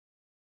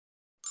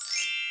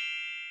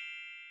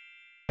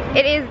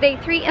It is day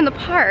 3 in the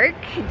park,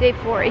 day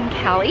 4 in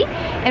Cali,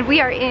 and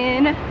we are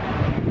in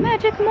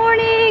Magic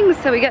Morning.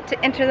 So we got to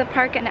enter the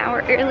park an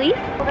hour early,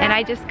 and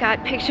I just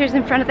got pictures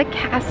in front of the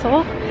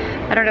castle.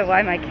 I don't know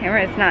why my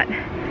camera is not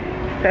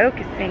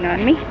focusing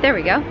on me. There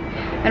we go.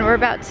 And we're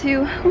about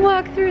to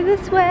walk through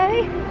this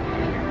way.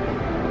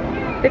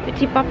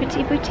 Bippity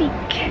boppity boutique.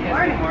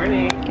 Good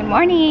morning. Good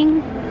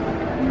morning.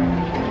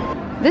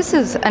 This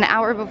is an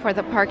hour before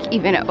the park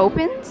even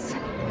opens.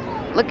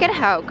 Look at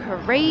how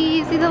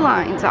crazy the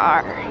lines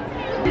are.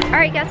 All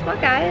right, guess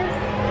what, guys?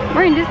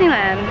 We're in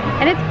Disneyland,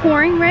 and it's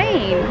pouring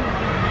rain.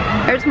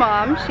 There's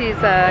Mom. She's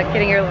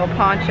getting her little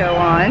poncho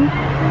on.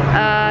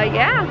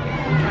 Yeah,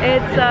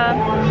 it's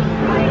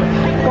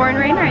pouring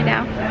rain right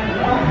now.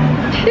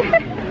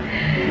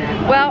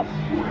 Well,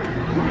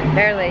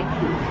 barely.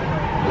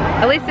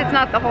 At least it's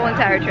not the whole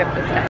entire trip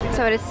this time.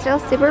 So it is still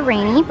super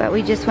rainy, but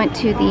we just went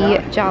to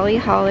the Jolly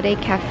Holiday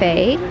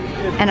Cafe,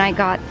 and I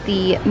got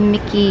the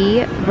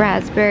Mickey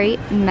Raspberry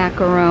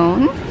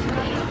Macaron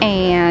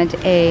and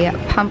a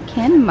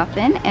pumpkin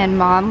muffin, and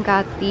Mom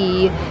got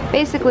the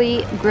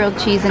basically grilled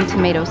cheese and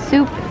tomato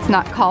soup. It's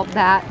not called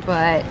that,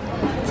 but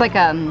it's like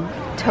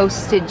a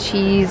toasted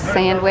cheese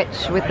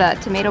sandwich with a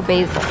tomato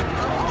basil.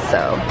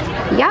 So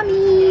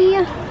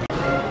yummy!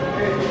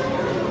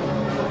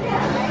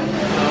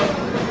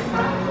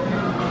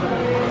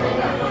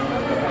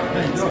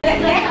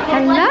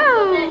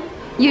 Hello!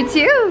 You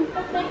too!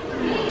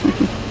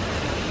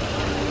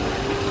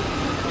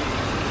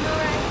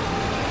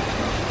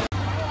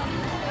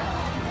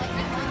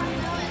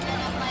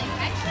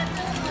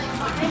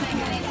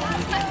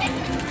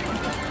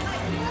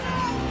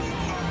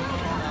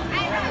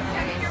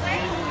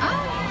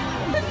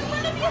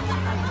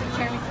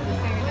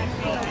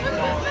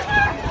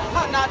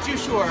 Not too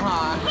sure,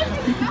 huh?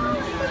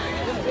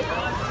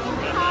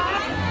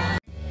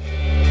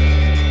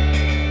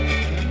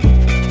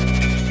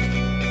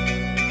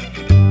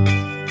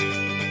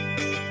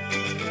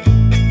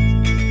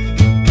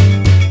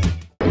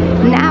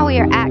 Now we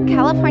are at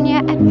California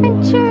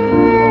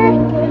Adventure.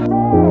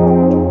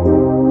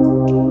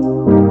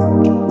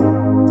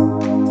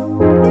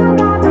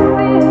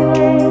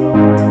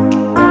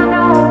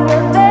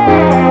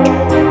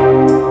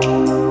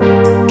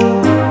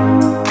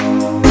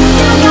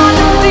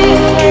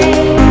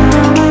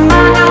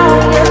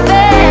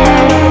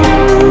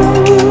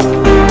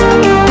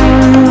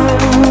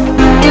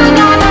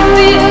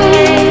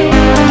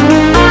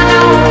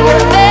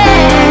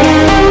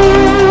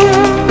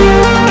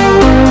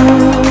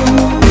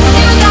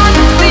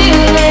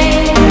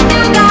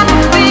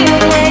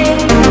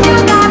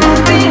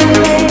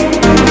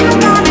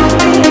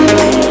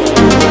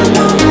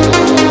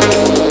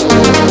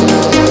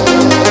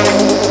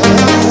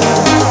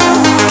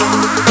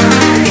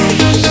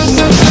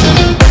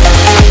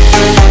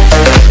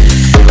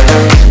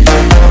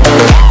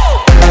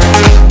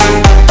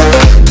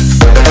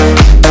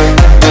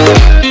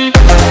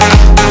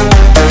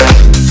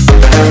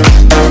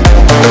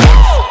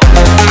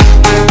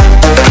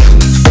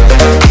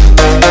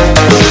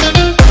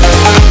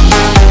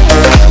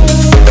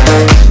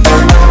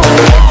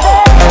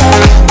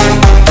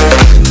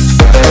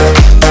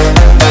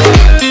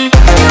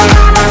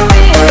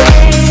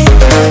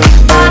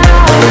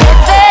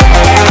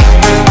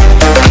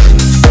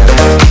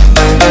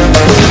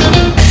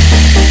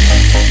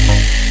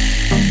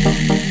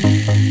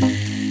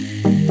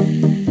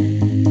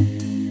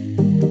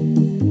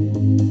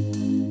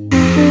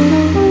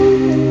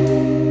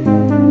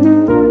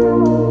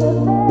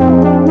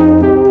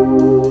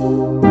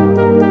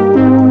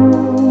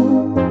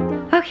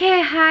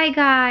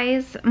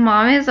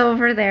 Mom is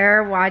over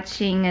there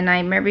watching A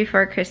Nightmare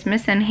Before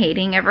Christmas and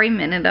hating every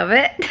minute of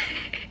it.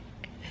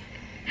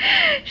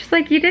 She's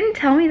like, you didn't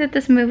tell me that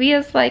this movie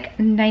is like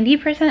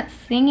 90%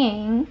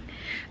 singing.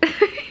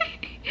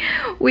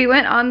 We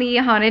went on the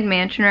Haunted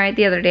Mansion ride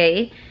the other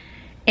day,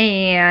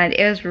 and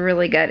it was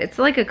really good. It's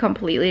like a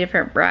completely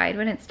different ride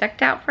when it's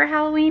decked out for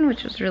Halloween,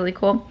 which was really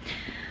cool.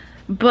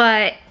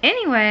 But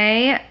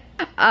anyway,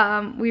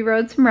 we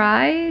rode some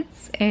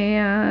rides,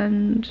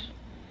 and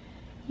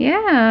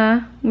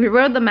yeah, we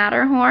rode the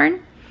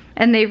Matterhorn,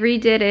 and they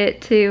redid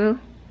it too.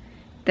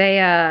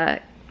 They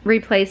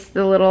replaced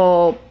the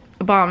little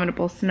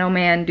abominable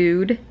snowman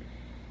dude,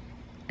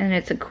 and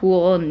it's a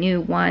cool new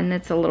one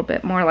that's a little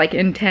bit more like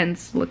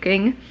intense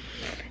looking.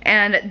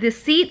 And the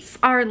seats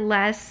are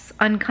less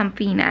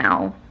uncomfy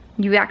now.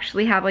 You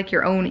actually have like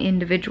your own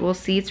individual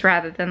seats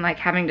rather than like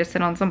having to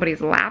sit on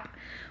somebody's lap,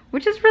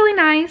 which is really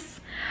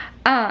nice.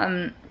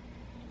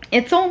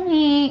 It's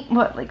only,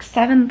 what, like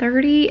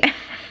 7:30?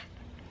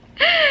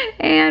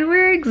 And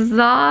we're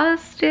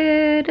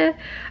exhausted.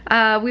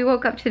 We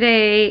woke up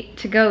today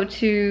to go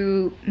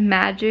to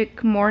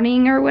Magic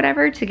Morning or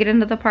whatever to get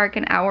into the park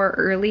an hour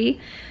early.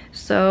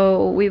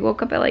 So we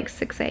woke up at like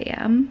 6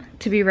 a.m.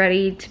 to be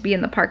ready to be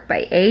in the park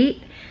by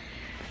 8.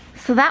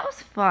 So that was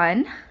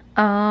fun.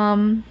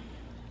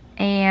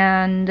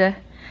 And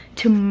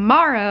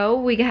tomorrow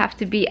we have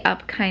to be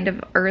up kind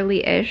of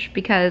early-ish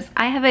because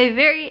I have a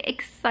very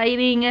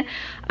exciting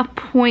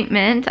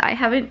appointment. I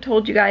haven't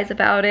told you guys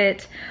about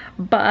it,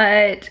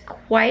 but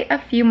quite a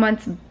few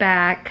months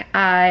back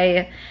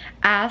I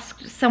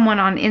asked someone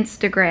on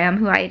Instagram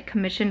who I had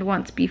commissioned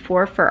once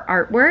before for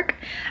artwork.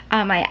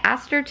 I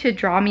asked her to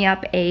draw me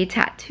up a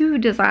tattoo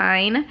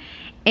design,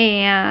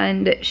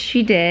 and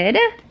she did.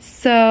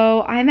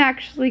 So I'm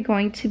actually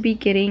going to be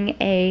getting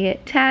a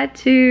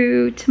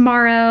tattoo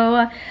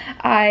tomorrow.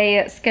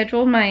 I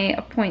scheduled my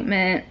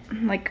appointment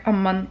like a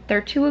month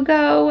or two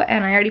ago,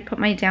 and I already put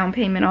my down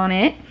payment on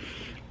it.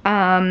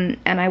 And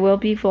I will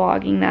be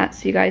vlogging that,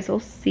 so you guys will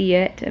see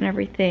it and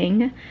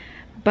everything.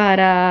 But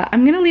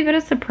I'm gonna leave it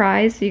a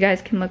surprise so you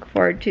guys can look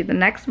forward to the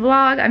next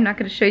vlog. I'm not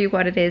gonna show you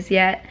what it is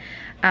yet.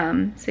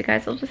 So you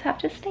guys will just have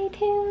to stay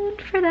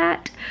tuned for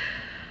that.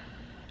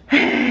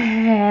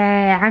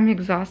 I'm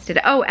exhausted.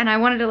 Oh, and I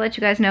wanted to let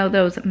you guys know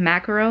those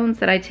macarons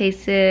that I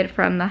tasted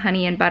from the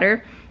honey and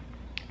butter.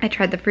 I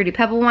tried the Fruity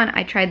Pebble one.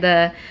 I tried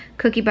the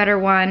cookie butter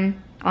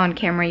one on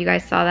camera. You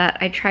guys saw that.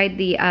 I tried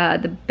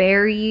the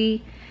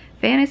berry,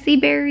 fantasy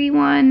berry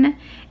one,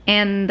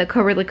 and the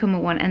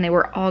Korilikumu one, and they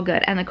were all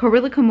good. And the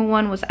Korilikumu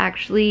one was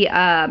actually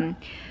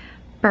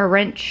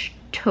French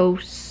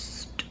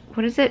toast,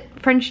 what is it?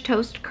 French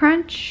toast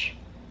crunch?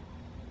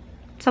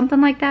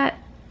 Something like that.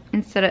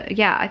 Instead of,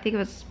 yeah, I think it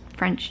was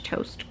French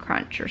toast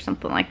crunch or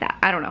something like that.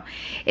 I don't know.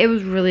 It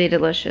was really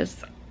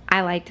delicious. I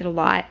liked it a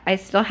lot. I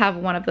still have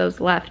one of those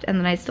left, and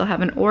then I still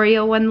have an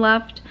Oreo one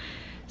left.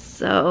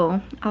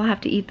 So I'll have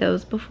to eat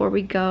those before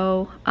we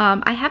go.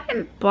 I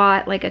haven't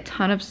bought like a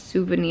ton of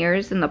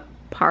souvenirs in the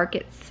park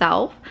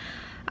itself.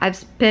 I've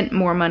spent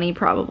more money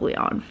probably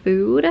on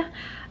food,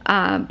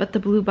 but the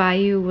Blue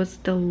Bayou was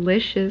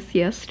delicious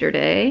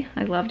yesterday.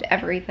 I loved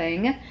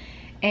everything.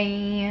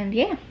 And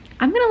yeah,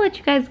 I'm gonna let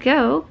you guys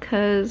go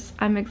because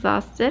I'm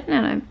exhausted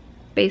and I'm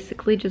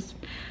basically just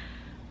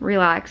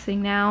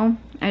relaxing now.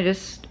 I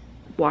just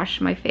washed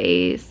my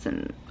face,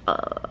 and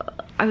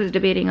I was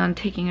debating on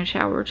taking a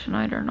shower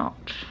tonight or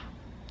not.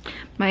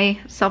 My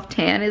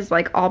self-tan is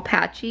like all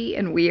patchy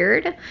and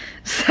weird,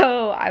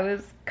 so I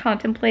was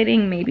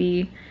contemplating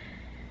maybe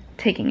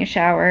taking a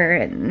shower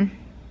and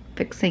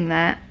fixing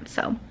that.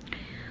 So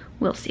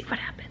we'll see what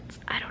happens.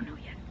 I don't know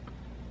yet.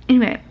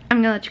 Anyway,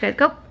 I'm gonna let you guys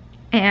go,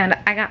 and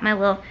I got my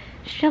little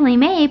Shelly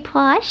May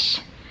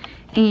plush,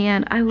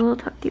 and I will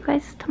talk to you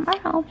guys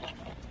tomorrow.